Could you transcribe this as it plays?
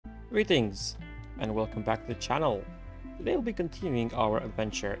Greetings and welcome back to the channel. Today we'll be continuing our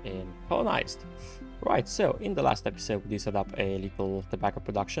adventure in Colonized. Right, so in the last episode we set up a little tobacco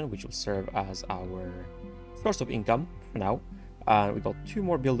production which will serve as our source of income for now. We got two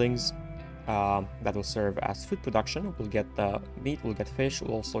more buildings that will serve as food production. We'll get meat, we'll get fish,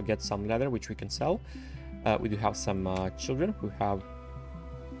 we'll also get some leather which we can sell. We do have some children who have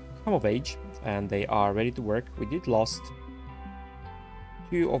come of age and they are ready to work. We did lost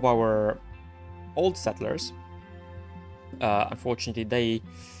two of our old settlers. Unfortunately, they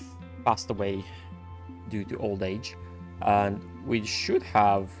passed away due to old age, and we should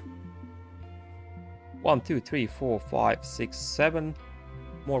have 1, 2, 3, 4, 5, 6, 7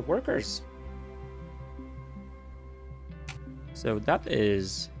 more workers. So that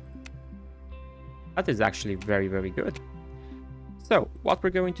is actually very, very good. So what we're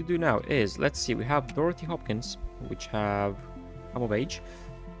going to do now is, let's see, we have Dorothy Hopkins, which have come of age.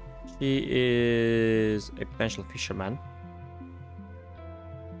 She is a potential fisherman,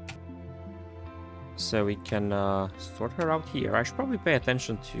 so we can sort her out here. I should probably pay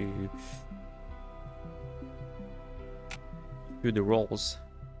attention to the roles.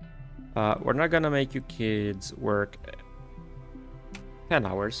 We're not gonna make you kids work 10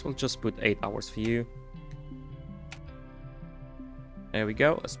 hours. We'll just put 8 hours for you. There we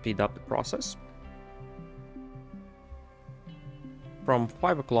go. Let's speed up the process. From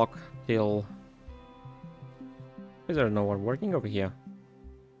 5 o'clock till... Is there no one working over here?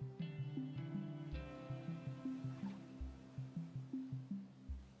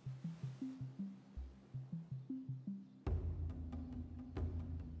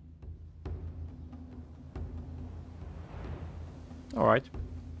 Alright.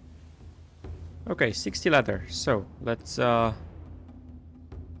 Okay, 60 leather. So, let's try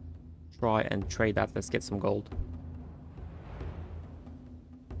and trade that. Let's get some gold.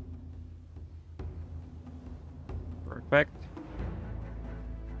 Perfect.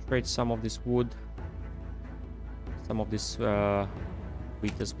 Trade some of this wood, some of this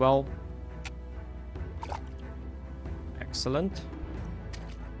wheat as well. Excellent.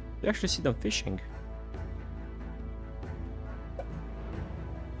 You actually see them fishing.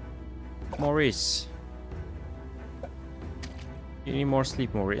 Maurice, you need more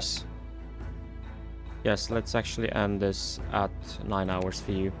sleep, Maurice. Yes, let's actually end this at 9 hours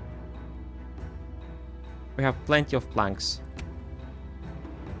for you. We have plenty of planks,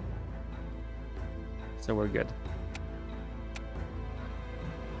 so we're good.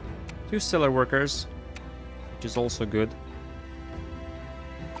 2 cellar workers, which is also good.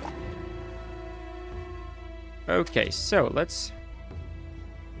 Okay, so let's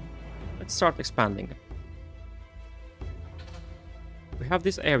start expanding. We have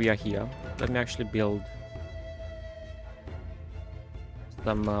this area here. Let me actually build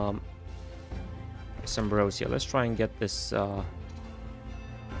some rows here. Let's try and get this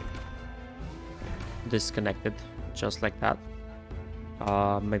disconnected, just like that.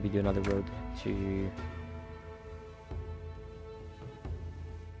 Maybe do another road to...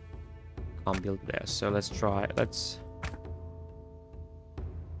 Can't build there, so let's try,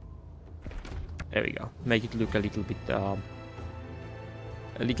 there we go. Make it look a little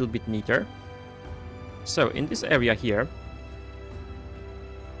bit neater. So in this area here,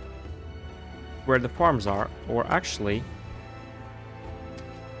 where the farms are, or actually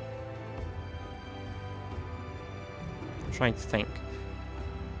I'm trying to think.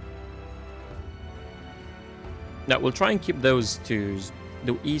 Now we'll try and keep those to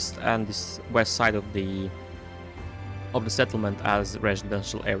the east and this west side of the settlement as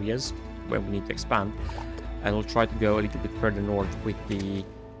residential areas where we need to expand, and we'll try to go a little bit further north with the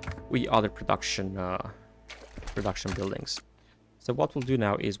other production buildings. So what we'll do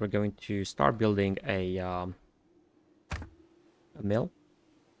now is we're going to start building a mill.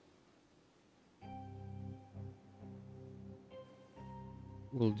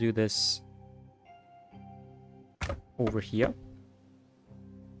 We'll do this over here,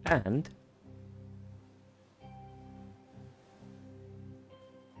 and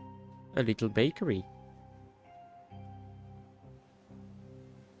a little bakery.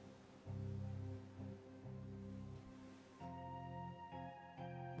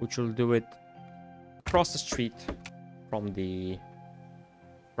 Which will do it across the street from the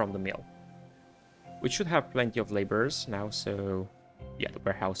mill. We should have plenty of laborers now, so yeah, the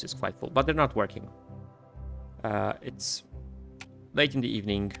warehouse is quite full, but they're not working. It's late in the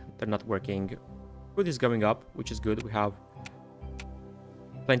evening, they're not working. Food is going up, which is good. We have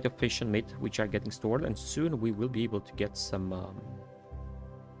plenty of fish and meat which are getting stored, and soon we will be able to get some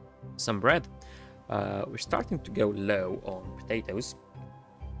bread. We're starting to go low on potatoes,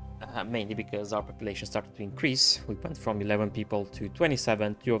 mainly because our population started to increase. We went from 11 people to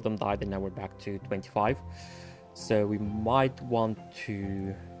 27, 2 of them died, and now we're back to 25. So we might want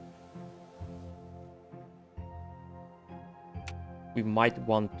to...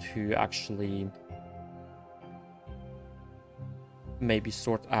 actually maybe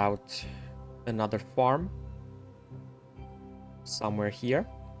sort out another farm somewhere here.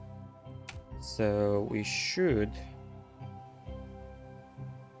 So we should...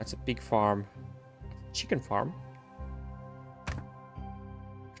 That's a pig farm, chicken farm.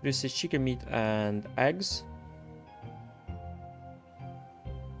 Produces chicken meat and eggs.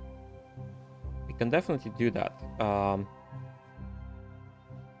 We can definitely do that.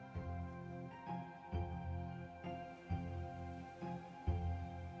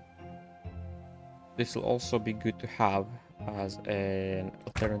 This will also be good to have as an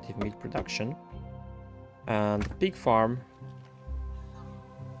alternative meat production. And the pig farm,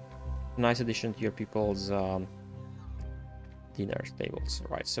 nice addition to your people's dinner tables.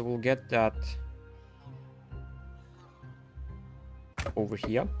 Right, so we'll get that over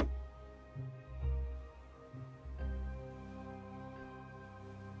here.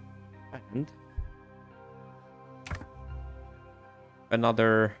 And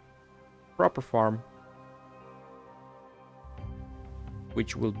another proper farm,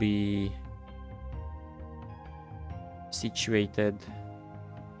 which will be situated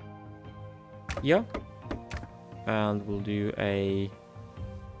here, and we'll do a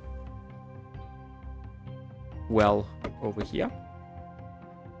well over here,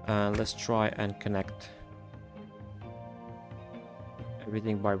 and let's try and connect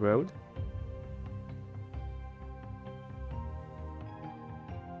everything by road.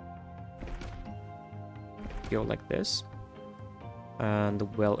 Go like this, and the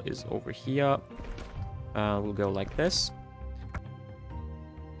well is over here, and we'll go like this.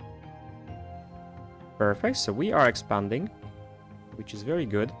 Perfect, so we are expanding, which is very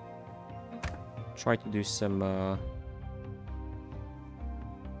good. Try to do some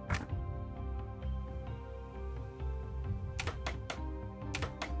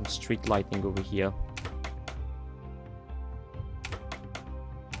street lighting over here.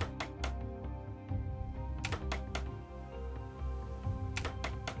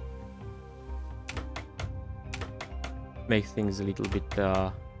 Make things a little bit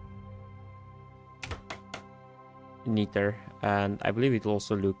neater, and I believe it will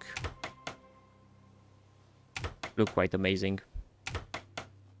also look quite amazing.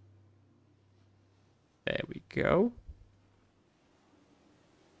 There we go.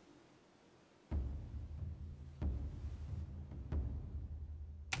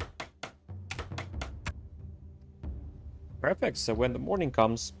 Perfect, so when the morning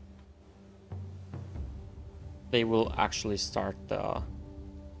comes, they will actually start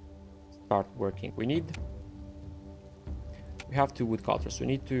working. We have 2 woodcutters. We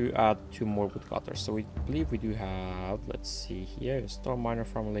need to add 2 more woodcutters. So we believe we do have, let's see here, a stone miner,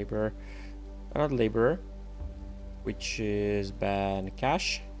 farm laborer, another laborer, which is Ben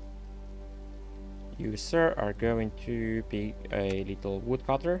Cash. You, sir, are going to be a little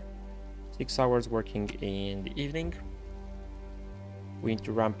woodcutter. 6 hours working in the evening. We need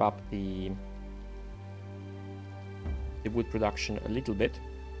to ramp up the wood production a little bit.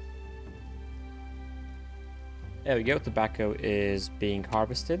 There we go, tobacco is being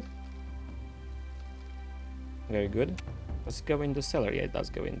harvested. Very good. Does it go in the cellar? Yeah, it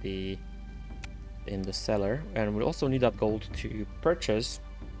does go in the cellar. And we also need that gold to purchase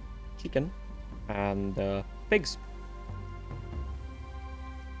chicken and pigs.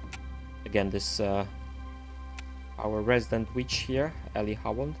 Again, this our resident witch here, Ellie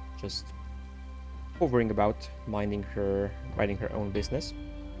Howland, just hovering about, minding her own business.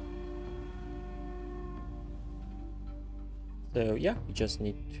 So yeah, we just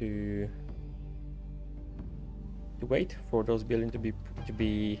need to wait for those buildings to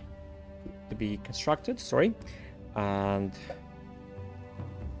be constructed. Sorry, and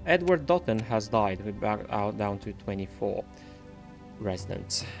Edward Dotton has died. We're back out down to 24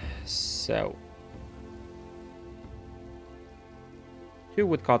 residents. So 2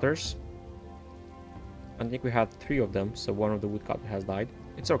 woodcutters. I think we had 3 of them, so 1 of the woodcutter has died.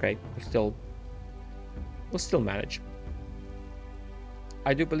 It's okay. We'll still manage.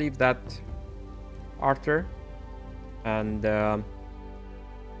 I do believe that Arthur and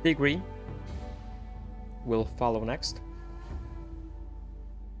Degree will follow next,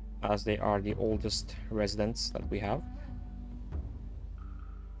 as they are the oldest residents that we have.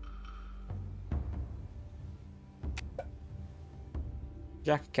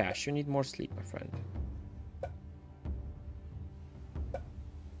 Jack Cash, you need more sleep, my friend.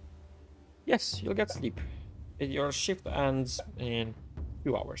 Yes, you'll get sleep. Your shift ends in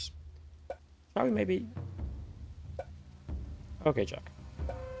 2 hours. Shall we maybe... Okay, Jack.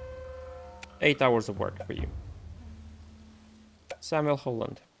 8 hours of work for you. Samuel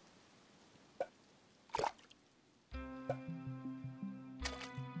Holland.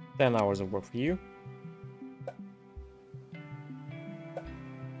 Ten hours of work for you.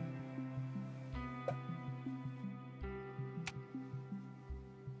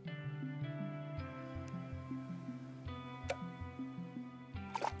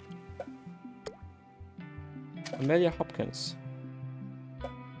 Amelia Hopkins.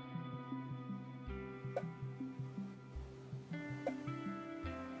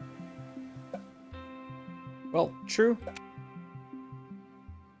 Well, true.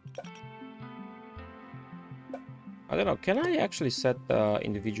 I don't know, can I actually set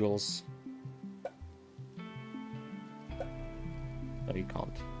individuals? No, you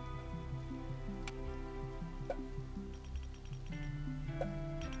can't.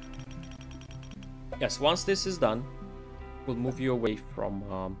 Yes, once this is done, we'll move you away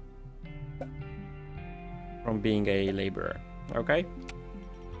from being a laborer, okay?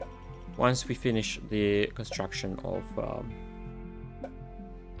 Once we finish the construction of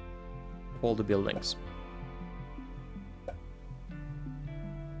all the buildings.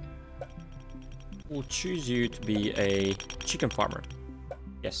 We'll choose you to be a chicken farmer.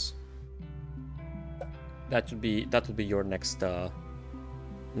 Yes. That would be your next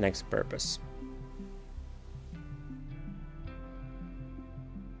next purpose.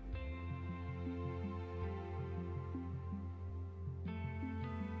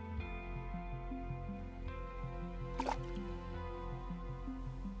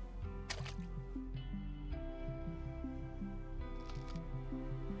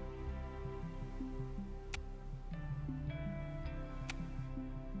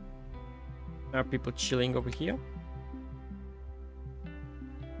 Are people chilling over here?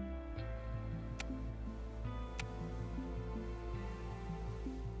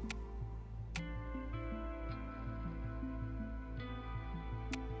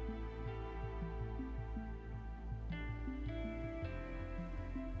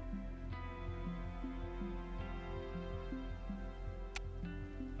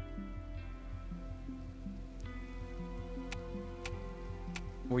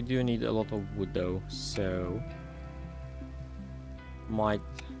 We do need a lot of wood though, so might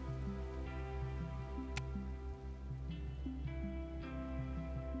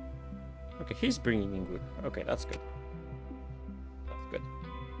okay, he's bringing in wood. Okay, that's good. That's good.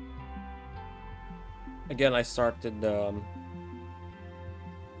 Again, I started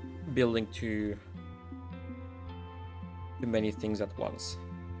building too many things at once.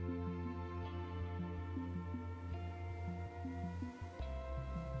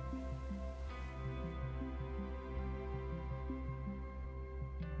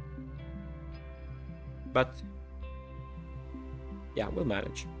 But yeah, we'll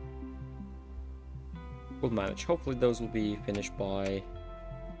manage. We'll manage. Hopefully those will be finished by...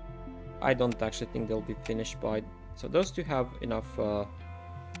 I don't actually think they'll be finished by... So those two have enough...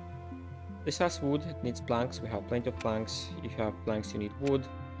 This has wood, it needs planks. We have plenty of planks. If you have planks, you need wood.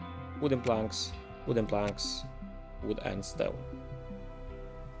 Wooden planks, wooden planks, wood and stone.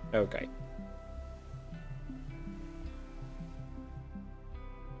 Okay.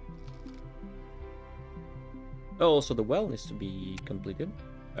 Oh, also the well needs to be completed.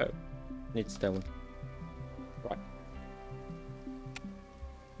 Oh, needs stone. Right.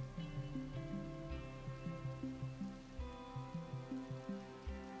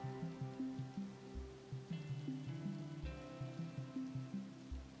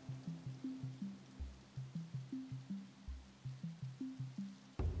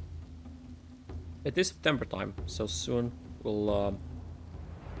 It is September time, so soon we'll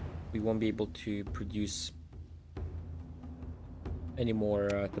we won't be able to produce any more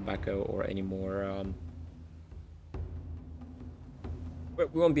tobacco or any more we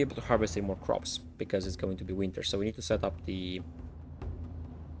won't be able to harvest any more crops because it's going to be winter. So we need to set up the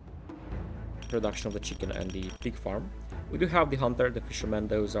production of the chicken and the pig farm. We do have the hunter, the fisherman,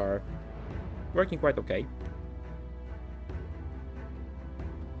 those are working quite okay.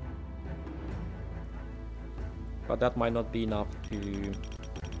 But that might not be enough to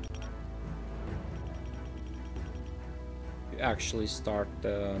actually start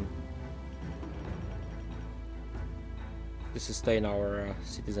to sustain our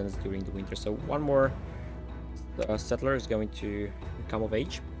citizens during the winter. So one more settler is going to come of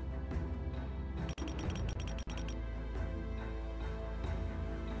age.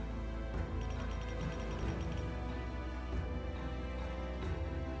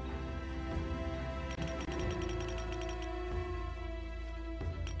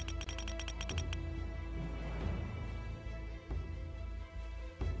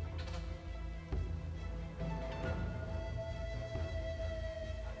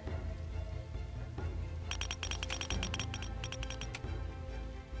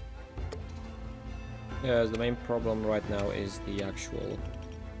 The main problem right now is the actual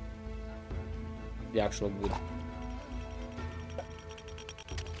wood.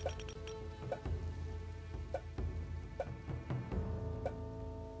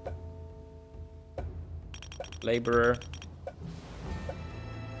 Laborer.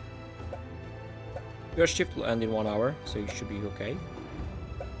 Your shift will end in 1 hour, so you should be okay.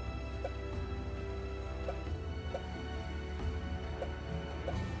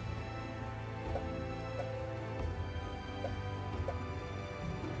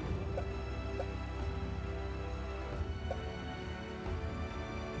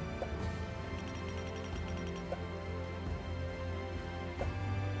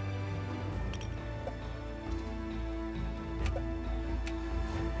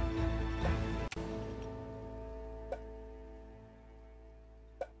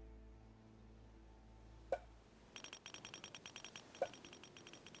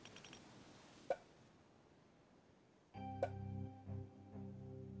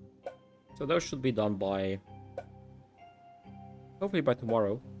 So those should be done by, hopefully by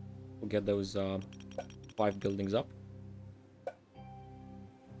tomorrow. We'll get those 5 buildings up.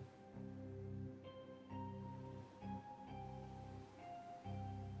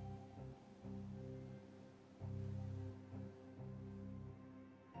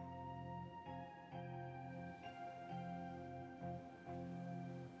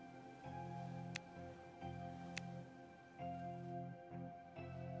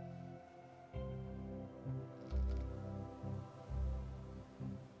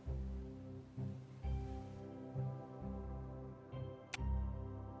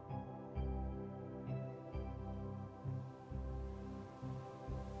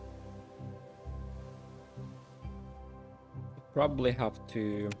 Probably have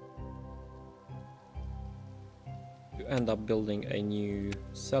to end up building a new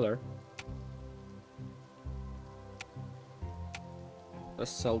cellar. Let's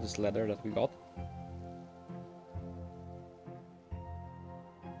sell this leather that we got.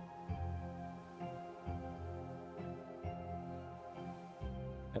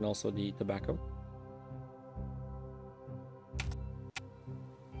 And also the tobacco.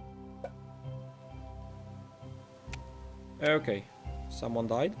 Okay, someone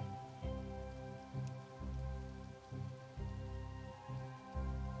died.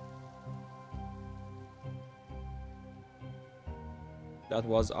 That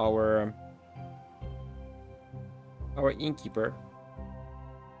was our innkeeper.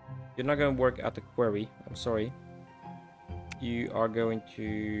 You're not going to work at the quarry, I'm sorry. You are going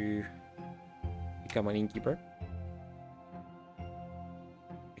to become an innkeeper.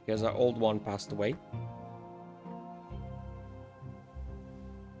 Because our old one passed away.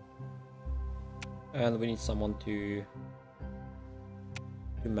 And we need someone to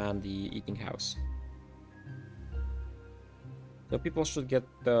man the eating house. So people should get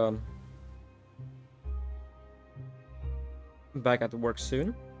back at work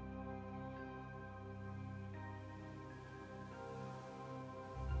soon.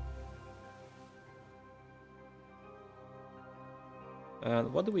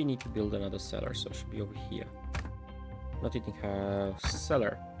 And what do we need to build another cellar? So it should be over here. Not eating house,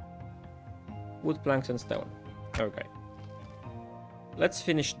 cellar. Wood, planks, and stone. Okay. Let's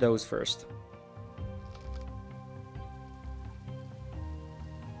finish those first.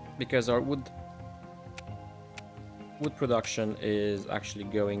 Because our wood production is actually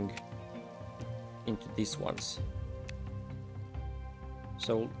going into these ones.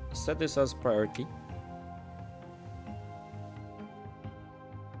 So set this as priority.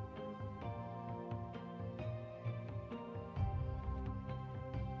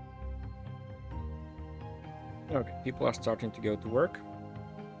 Okay, people are starting to go to work.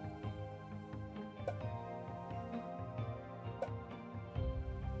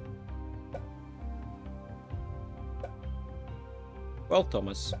 Well,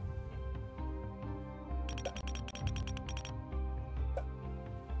 Thomas.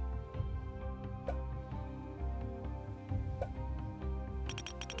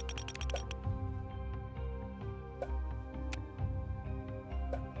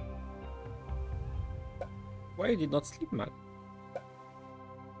 Why you did not sleep, man?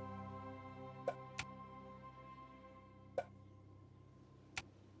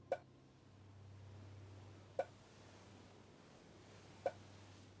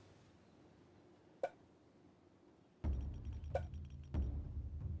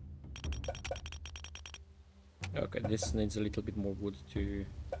 Okay, this needs a little bit more wood to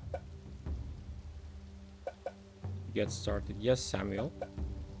get started. Yes, Samuel.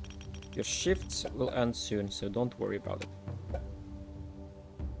 Your shifts will end soon, so don't worry about it.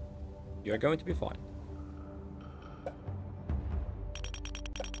 You're going to be fine.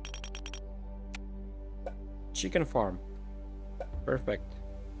 chicken farm. Perfect.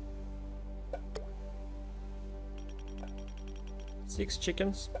 6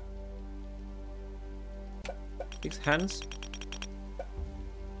 chickens. 6 hens.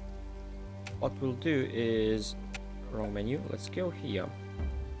 What we'll do is... wrong menu. Let's go here.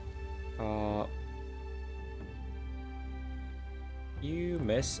 You,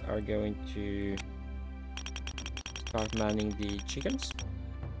 miss, are going to start manning the chickens.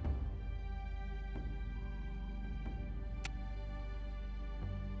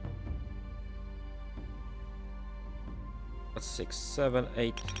 That's 6, 7,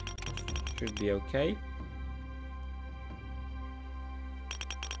 8 should be okay.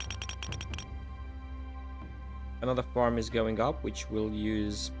 Another farm is going up, which we'll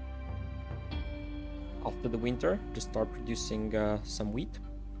use after the winter to start producing some wheat.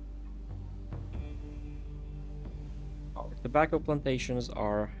 Our tobacco plantations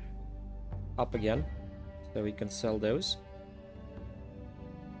are up again, so we can sell those.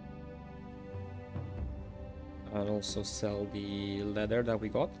 And also sell the leather that we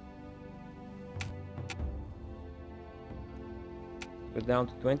got. We're down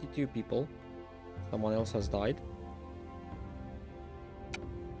to 22 people. Someone else has died.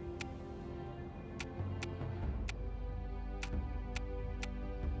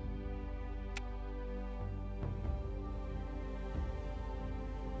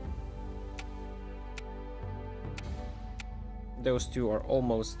 Those two are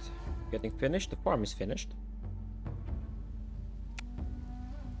almost getting finished. The farm is finished.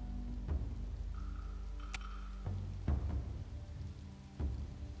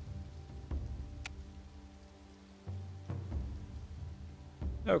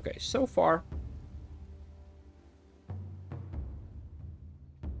 Okay, so far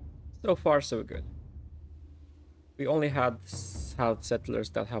so good. We only had settlers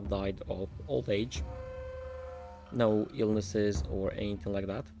that have died of old age. No illnesses or anything like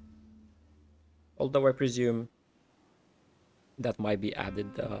that. Although I presume that might be added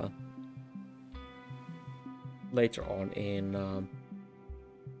later on in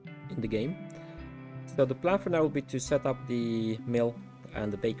the game. So the plan for now will be to set up the mill and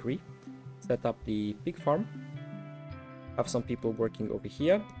the bakery, set up the pig farm, have some people working over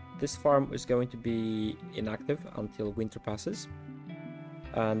here. This farm is going to be inactive until winter passes,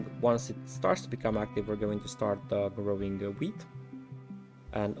 and once it starts to become active, we're going to start growing wheat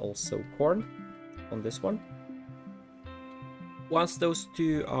and also corn on this one. Once those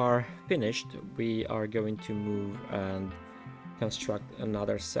two are finished, we are going to move and construct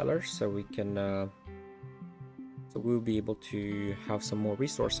another cellar so we can so we'll be able to have some more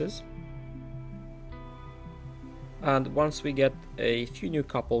resources. And once we get a few new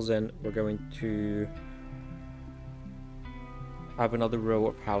couples in, we're going to have another row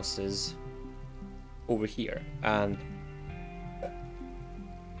of houses over here. And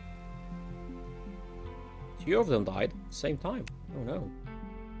 2 of them died at the same time. Oh no.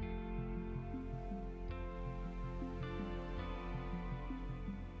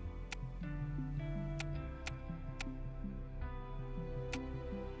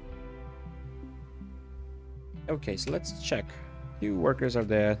 Okay, so let's check. 2 workers are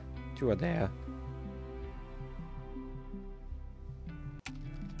there, 2 are there.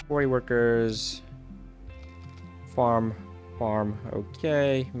 40 workers. Farm,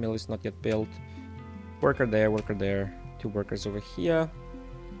 okay. Mill is not yet built. Worker there, 2 workers over here.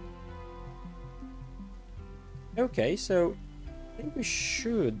 Okay, so I think we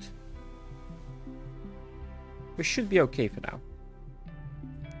should be okay for now.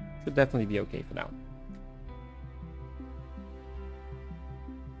 Should definitely be okay for now.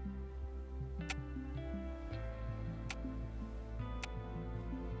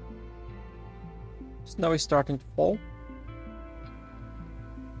 Snow is starting to fall.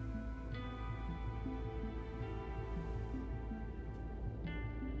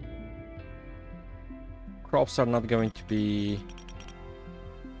 Crops are not going to be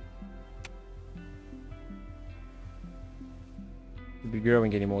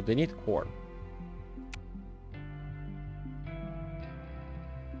growing anymore. They need corn.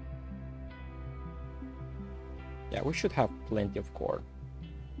 Yeah, we should have plenty of corn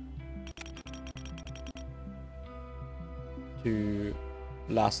to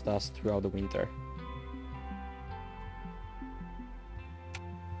last us throughout the winter.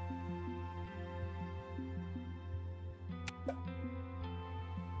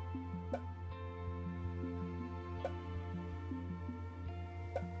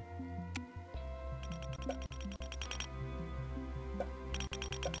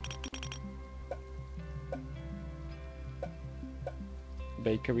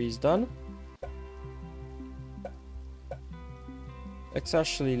 Bakery is done. let's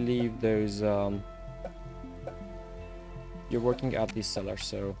actually leave those. You're working at the cellar,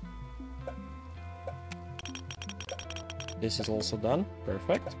 so this is also done.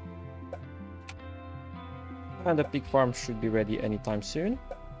 Perfect. And the pig farm should be ready anytime soon.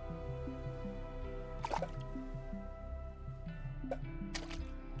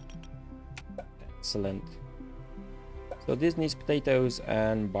 Excellent. So this needs potatoes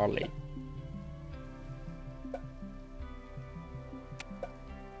and barley.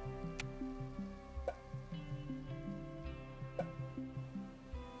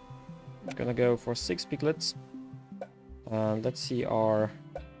 I'm gonna go for 6 piglets. And let's see our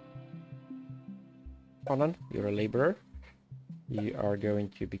Conan, you're a laborer. You are going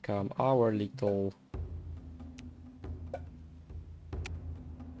to become our little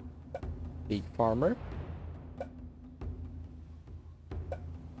big farmer.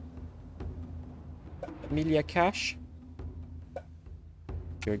 Amelia Cash,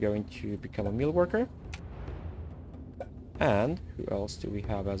 you're going to become a mill worker. And who else do we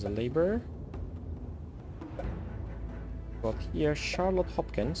have as a laborer? Got here Charlotte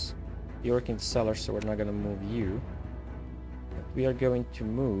Hopkins. You work in the cellar, so we're not going to move you. But we are going to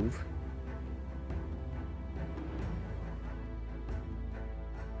move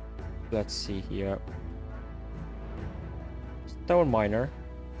let's see here. Stone miner.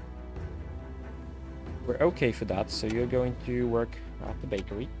 We're okay for that, so you're going to work at the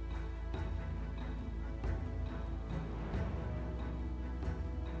bakery.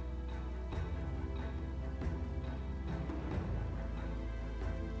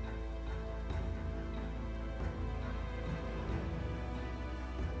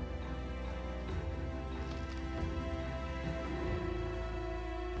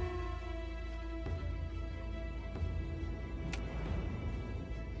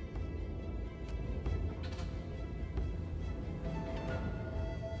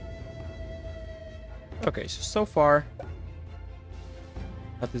 Okay, so far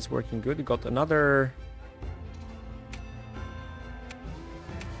that is working good. We got another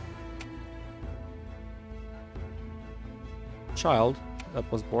child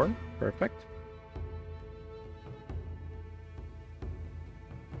that was born. Perfect.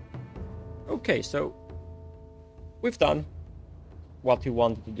 Okay, so we've done what we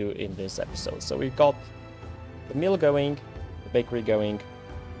wanted to do in this episode. So we've got the mill going, the bakery going,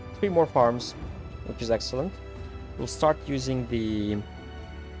 3 more farms, which is excellent. We'll start using the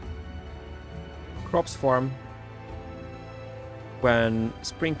crops farm when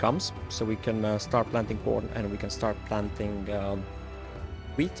spring comes, so we can start planting corn and we can start planting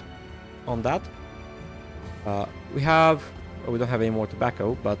wheat on that. We don't have any more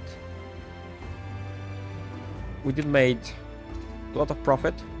tobacco, but we did made a lot of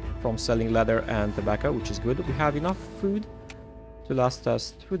profit from selling leather and tobacco, which is good. We have enough food to last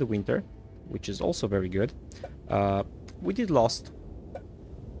us through the winter, which is also very good. We did lost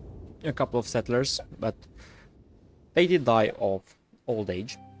a couple of settlers, but they did die of old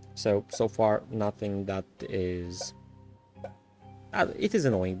age. So far nothing that is... it is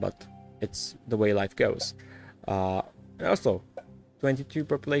annoying, but it's the way life goes. Also, 22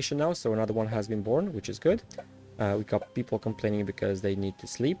 population now, so another one has been born, which is good. We got people complaining because they need to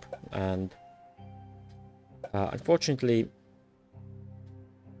sleep, and unfortunately,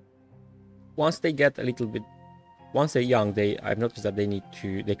 once they get a little bit, once they're young, I've noticed that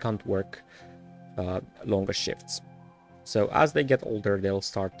they can't work longer shifts. So as they get older, they'll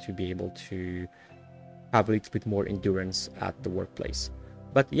start to be able to have a little bit more endurance at the workplace.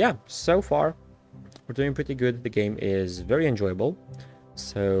 But yeah, so far we're doing pretty good. The game is very enjoyable,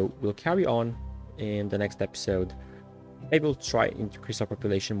 so we'll carry on in the next episode. Maybe we'll try to increase our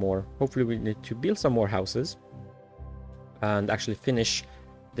population more. Hopefully we need to build some more houses and actually finish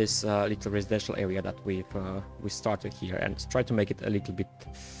this little residential area that we started here, and try to make it a little bit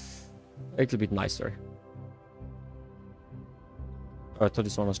nicer. I thought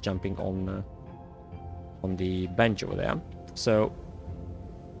this one was jumping on the bench over there. So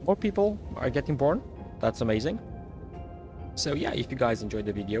more people are getting born. That's amazing. So yeah, if you guys enjoyed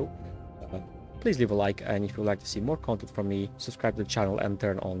the video, please leave a like, and if you'd like to see more content from me, subscribe to the channel and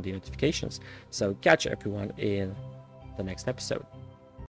turn on the notifications. So catch everyone in the next episode.